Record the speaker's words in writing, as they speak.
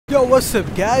Yo, what's up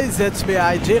guys, it's me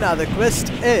IJ. Now the quest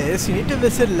is you need to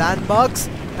visit landmarks.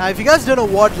 Now if you guys don't know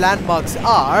what landmarks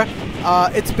are,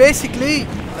 it's basically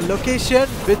a location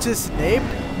which is named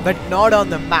but not on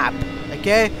the map.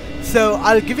 Okay, so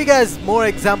I'll give you guys more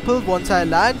example once I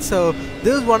land. So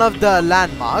this is one of the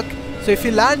landmark. So if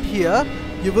you land here,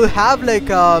 you will have like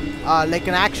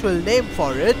an actual name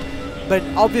for it, but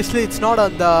obviously it's not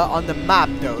on the map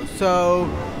though. So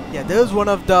yeah, there's one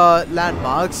of the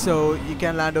landmarks, so you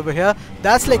can land over here.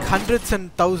 That's like hundreds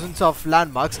and thousands of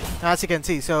landmarks, as you can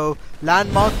see. So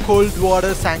landmark cold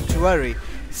water sanctuary.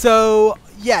 So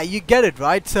yeah, you get it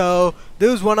right. So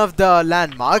there's one of the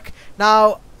landmark.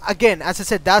 Now again, as I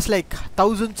said, that's like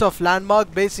thousands of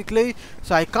landmark basically.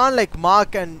 So I can't like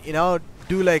mark and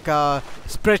do like a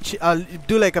spreadsheet,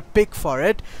 do like a pick for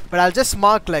it, but I'll just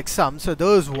mark like some. So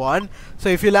there's one. So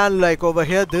if you land like over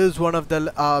here, there's one of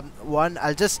the one.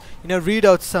 I'll just read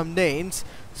out some names.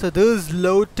 So there's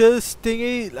Lotus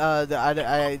thingy,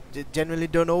 I genuinely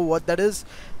don't know what that is.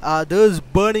 There's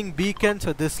Burning Beacon,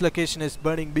 so this location is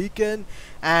Burning Beacon.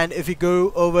 And if you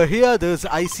go over here, there's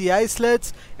Icy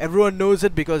Islets. Everyone knows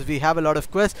it because we have a lot of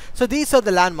quests. So these are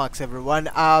the landmarks, everyone.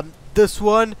 This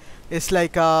one is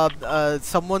like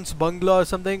someone's bungalow or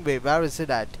something. Wait, where is it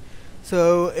at?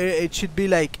 So it should be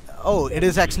like, oh, it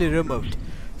is actually removed.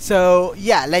 So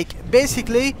yeah, like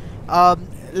basically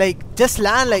like just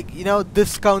land, like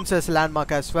this counts as a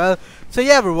landmark as well. So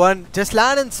yeah, everyone, just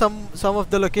land in some of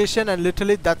the location, and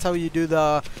literally that's how you do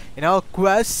the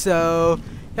quest. So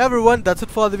yeah, everyone, that's it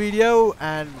for the video.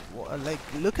 And like,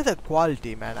 look at the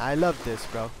quality, man. I love this,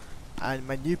 bro. And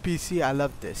my new PC, I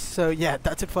love this. So yeah,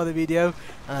 that's it for the video,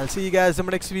 and I'll see you guys in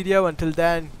my next video. Until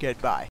then, goodbye.